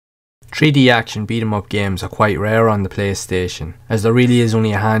3D action beat 'em up games are quite rare on the PlayStation, as there really is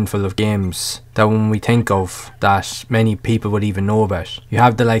only a handful of games that when we think of that many people would even know about. You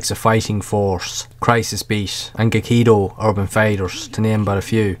have the likes of Fighting Force, Crisis Beat and Gekido Urban Fighters, to name but a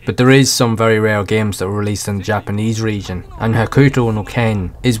few, but there is some very rare games that were released in the Japanese region, and Hokuto no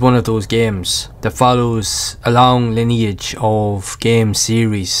Ken is one of those games that follows a long lineage of game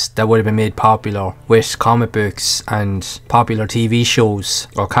series that would have been made popular with comic books and popular TV shows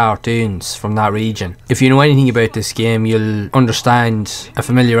or cartoons from that region. If you know anything about this game, you'll understand a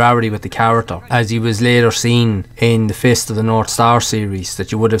familiarity with the character, as he was later seen in the Fist of the North Star series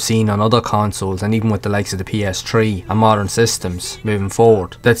that you would have seen on other consoles, and even with the likes of the PS3 and modern systems moving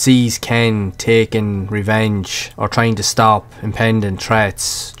forward, that sees Ken taking revenge or trying to stop impending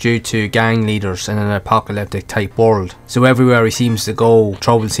threats due to gang leaders in an apocalyptic type world. So everywhere he seems to go,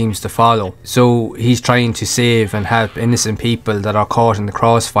 trouble seems to follow. So he's trying to save and help innocent people that are caught in the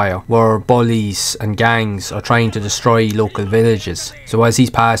crossfire, where bullies and gangs are trying to destroy local villages. So as he's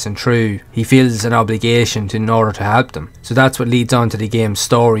passing through, he feels an obligation in order to help them. So that's what leads on to the game's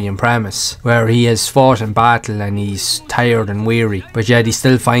story and premise, where he has fought in battle and he's tired and weary, but yet he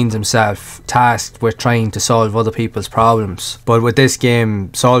still finds himself tasked with trying to solve other people's problems. But with this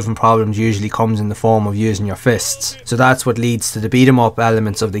game, solving problems usually comes in the form of using your fists. So that's what leads to the beat 'em up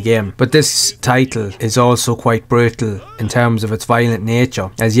elements of the game. But this title is also quite brutal in terms of its violent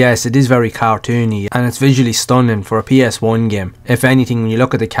nature, as yes, it is very cartoony and it's visually stunning for a PS1 game. If anything, when you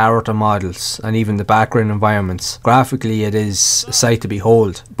look at the character models and even the background environments, graphically it is a sight to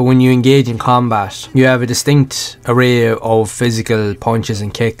behold. But when you engage in combat, you have a distinct array of physical punches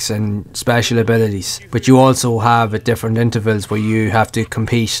and kicks and special abilities, but you also have at different intervals where you have to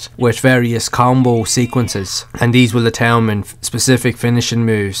compete with various combo sequences, and these will determine specific finishing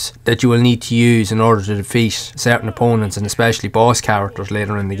moves that you will need to use in order to defeat certain opponents and especially boss characters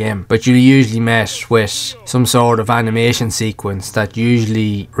later in the game. But you're usually met with some sort of animation sequence that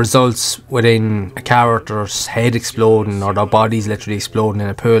usually results within a character's head exploding or their bodies literally exploding in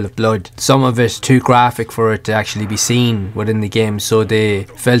a pool of blood. Some of it too graphic for it to actually be seen within the game, so they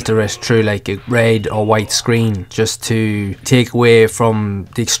filter it through like a red or white screen just to take away from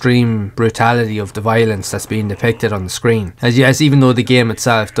the extreme brutality of the violence that's being depicted on the screen. As yes, even though the game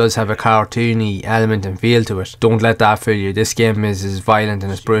itself does have a cartoony element and feel to it, don't let that fool you. This game is as violent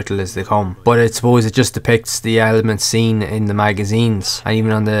and as brutal as they come, but I suppose it just depicts the elements seen in the magazines and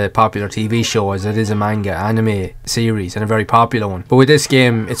even on the popular TV show, as it is a manga anime series and a very popular one. But with this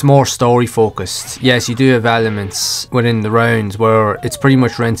game, it's more story focused. Yes, you do have elements within the rounds where it's pretty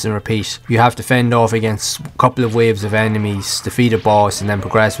much rinse and repeat. You have to fend off against a couple of waves of enemies, defeat a boss and then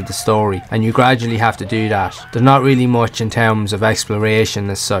progress with the story, and you gradually have to do that. There's not really much in terms of exploration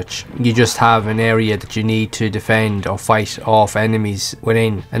as such. You just have an area that you need to defend or fight off enemies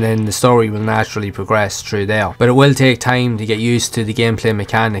within, and then the story will naturally progress through there. But it will take time to get used to the gameplay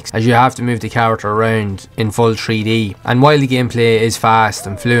mechanics, as you have to move the character around in full 3D, and while the gameplay is fast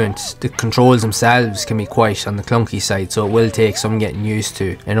and fluent, the controls themselves can be quite on the clunky side, so it will take some getting used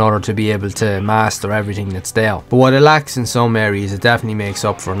to in order to be able to master everything that's there. But what it lacks in some areas, it definitely makes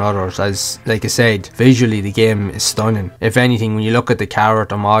up for in others, as like I said, visually the game is stunning. If anything, when you look at the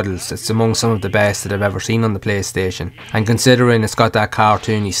character models, it's among some of the best that I've ever seen on the PlayStation, and considering it's got that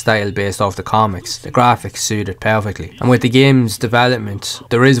cartoony style based off the comics, the graphics suit it perfectly. And with the game's development,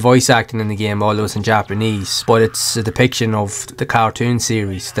 there is voice acting in the game, although it's in Japanese, but it's a depiction of the cartoon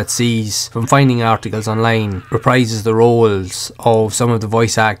series that sees, from finding articles online, reprises the roles of some of the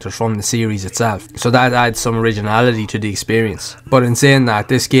voice actors from the series itself, so that adds some originality to the experience. But in saying that,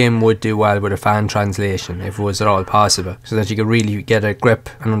 this game would do well with a fan translation if it was at all possible, so that you could really get a grip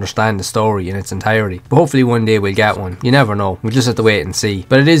and understand the story in its entirety. But hopefully one day we'll get one. You never know, we'll just have to wait and see.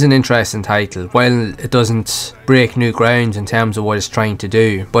 But it is an interesting title. While it doesn't break new ground in terms of what it's trying to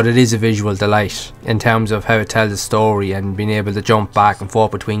do, but it is a visual delight in terms of how it tells the story and being able to jump back and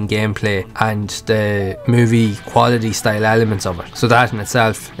forth between gameplay and the movie quality style elements of it. So that in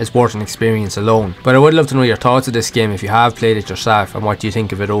itself is worth an experience alone. But I would love to know your thoughts of this game if you have played it yourself, and what do you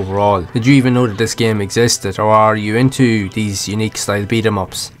think of it overall. Did you even know that this game existed, or are you into these unique style beat 'em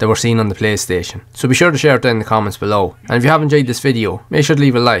ups that we're seeing on the PlayStation? So be sure to share it down in the comments below, and if you have enjoyed this video, make sure to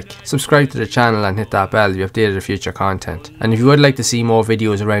leave a like, subscribe to the channel and hit that bell to be updated of future content. And if you would like to see more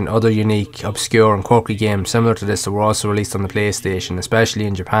videos around other unique, obscure and quirky games similar to this that were also released on the PlayStation, especially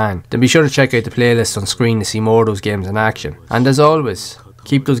in Japan, then be sure to check out the playlist on screen to see more of those games in action. And as always,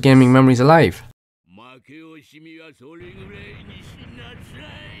 keep those gaming memories alive.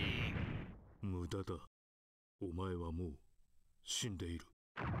 無駄だ。お前はもう死んでいる。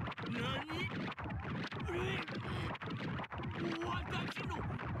何？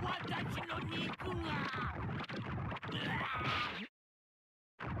私の肉が。